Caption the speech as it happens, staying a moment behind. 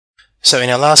So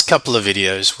in our last couple of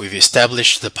videos, we've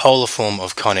established the polar form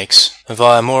of conics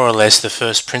via more or less the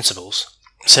first principles.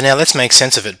 So now let's make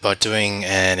sense of it by doing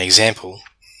an example.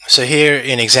 So here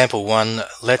in example 1,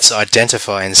 let's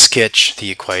identify and sketch the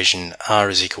equation r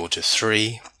is equal to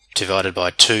 3 divided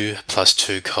by 2 plus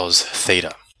 2 cos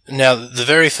theta. Now the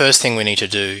very first thing we need to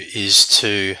do is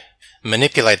to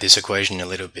manipulate this equation a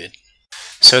little bit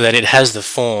so that it has the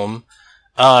form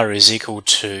r is equal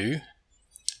to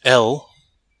L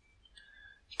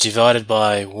divided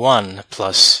by 1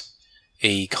 plus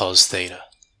e cos theta.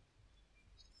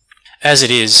 As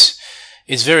it is,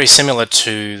 it's very similar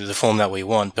to the form that we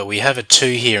want, but we have a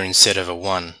 2 here instead of a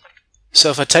 1. So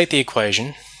if I take the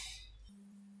equation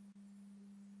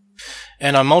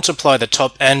and I multiply the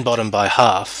top and bottom by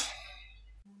half,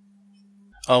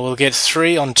 I will get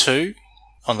 3 on 2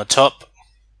 on the top,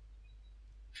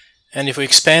 and if we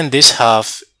expand this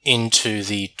half into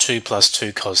the 2 plus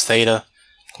 2 cos theta,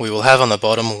 we will have on the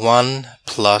bottom 1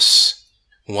 plus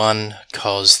 1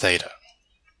 cos theta.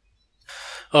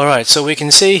 Alright, so we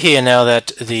can see here now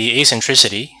that the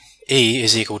eccentricity, E,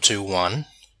 is equal to 1.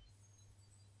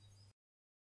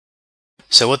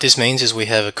 So what this means is we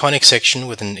have a conic section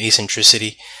with an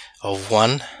eccentricity of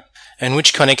 1. And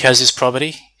which conic has this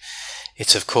property?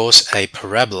 It's of course a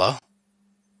parabola.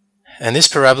 And this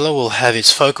parabola will have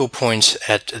its focal point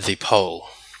at the pole.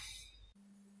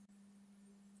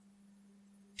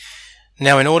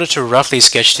 Now in order to roughly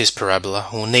sketch this parabola,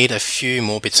 we'll need a few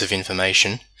more bits of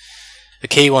information. The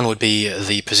key one would be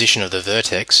the position of the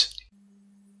vertex.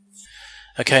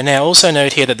 Okay, now also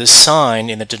note here that the sign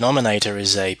in the denominator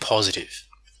is a positive.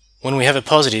 When we have a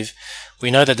positive, we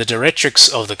know that the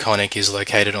directrix of the conic is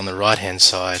located on the right hand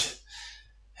side,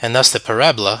 and thus the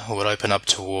parabola would open up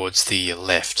towards the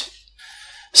left.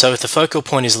 So if the focal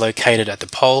point is located at the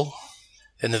pole,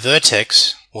 then the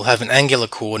vertex will have an angular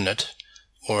coordinate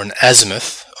or an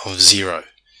azimuth of 0.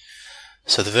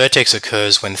 So the vertex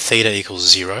occurs when theta equals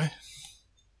 0.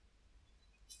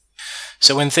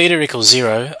 So when theta equals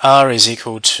 0, r is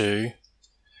equal to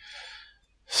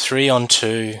 3 on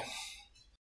 2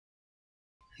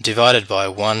 divided by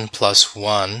 1 plus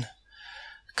 1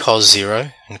 cos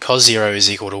 0, and cos 0 is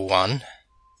equal to 1.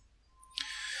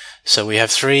 So we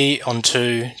have 3 on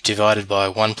 2 divided by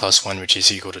 1 plus 1, which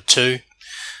is equal to 2,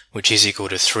 which is equal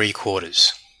to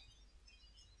 3/4.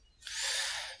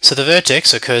 So the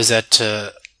vertex occurs at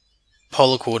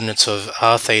polar coordinates of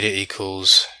r theta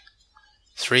equals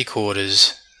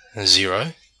 3/4,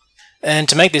 0. And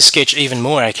to make this sketch even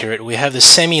more accurate, we have the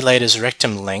semi-latus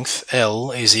rectum length,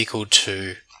 L, is equal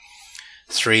to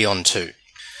 3 on 2.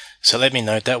 So let me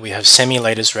note that we have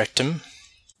semi-latus rectum.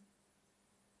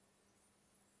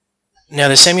 Now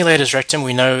the semi-latus rectum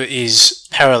we know is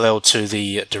parallel to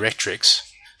the directrix.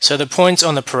 So the points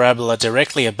on the parabola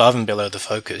directly above and below the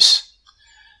focus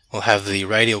will have the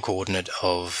radial coordinate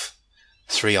of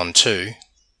 3 on 2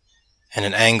 and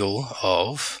an angle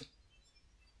of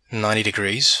 90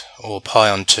 degrees or pi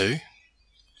on 2.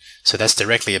 So that's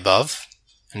directly above,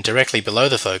 and directly below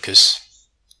the focus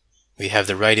we have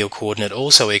the radial coordinate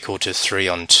also equal to 3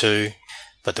 on 2,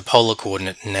 but the polar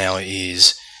coordinate now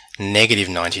is negative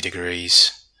 90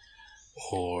 degrees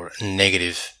or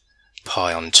negative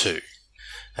pi on 2.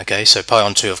 Okay, so pi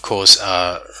on 2 of course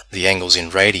are the angles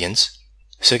in radians.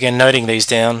 So again, noting these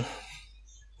down,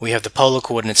 we have the polar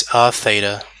coordinates r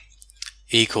theta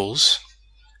equals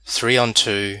 3 on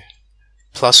 2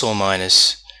 plus or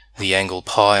minus the angle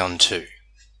pi on 2.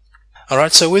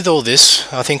 Alright, so with all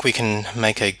this, I think we can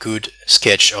make a good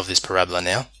sketch of this parabola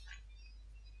now.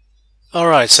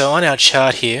 Alright, so on our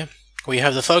chart here, we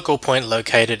have the focal point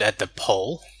located at the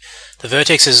pole. The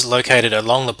vertex is located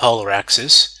along the polar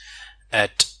axis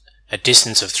at a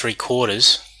distance of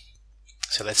 3/4.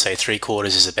 So let's say 3/4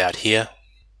 is about here.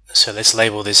 So let's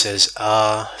label this as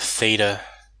r theta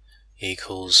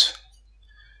equals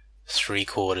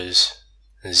 3/4,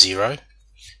 0.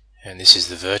 And this is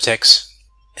the vertex.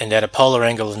 And at a polar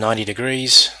angle of 90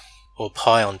 degrees, or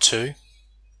pi on 2,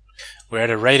 we're at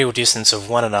a radial distance of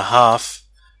 1.5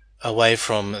 away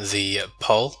from the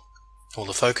pole, or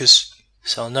the focus.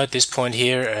 So I'll note this point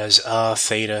here as r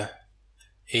theta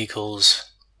equals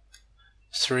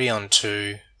 3 on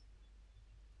 2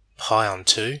 pi on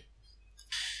 2.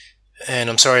 And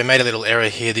I'm sorry, I made a little error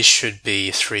here. This should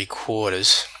be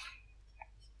 3/4.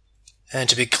 And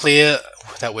to be clear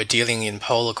that we're dealing in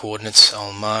polar coordinates,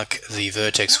 I'll mark the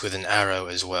vertex with an arrow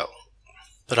as well.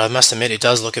 But I must admit it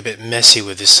does look a bit messy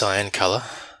with this cyan color.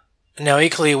 Now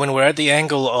equally, when we're at the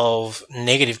angle of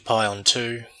negative pi on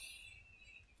 2,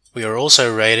 we are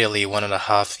also radially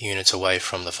 1.5 units away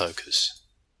from the focus.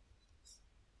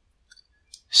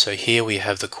 So here we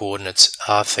have the coordinates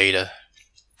r theta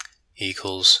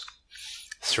equals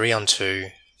 3 on 2,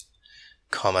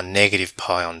 comma negative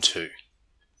pi on 2.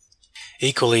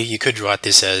 Equally, you could write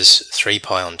this as 3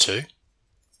 pi on 2.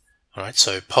 Alright,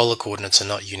 so polar coordinates are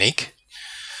not unique.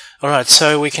 Alright,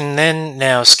 so we can then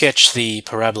now sketch the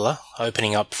parabola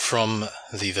opening up from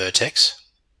the vertex.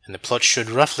 And the plot should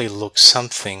roughly look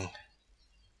something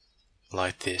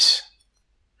like this.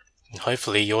 And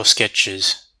hopefully your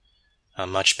sketches are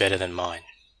much better than mine.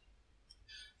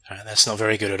 Alright, that's not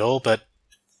very good at all, but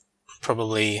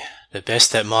probably the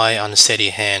best that my unsteady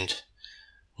hand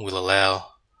will allow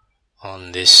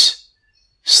on this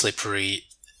slippery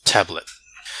tablet.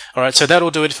 Alright, so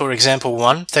that'll do it for example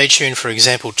 1. Stay tuned for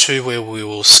example 2 where we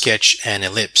will sketch an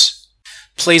ellipse.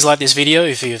 Please like this video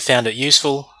if you have found it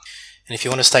useful, and if you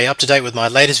want to stay up to date with my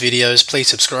latest videos, please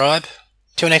subscribe.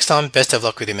 Till next time, best of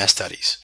luck with your math studies.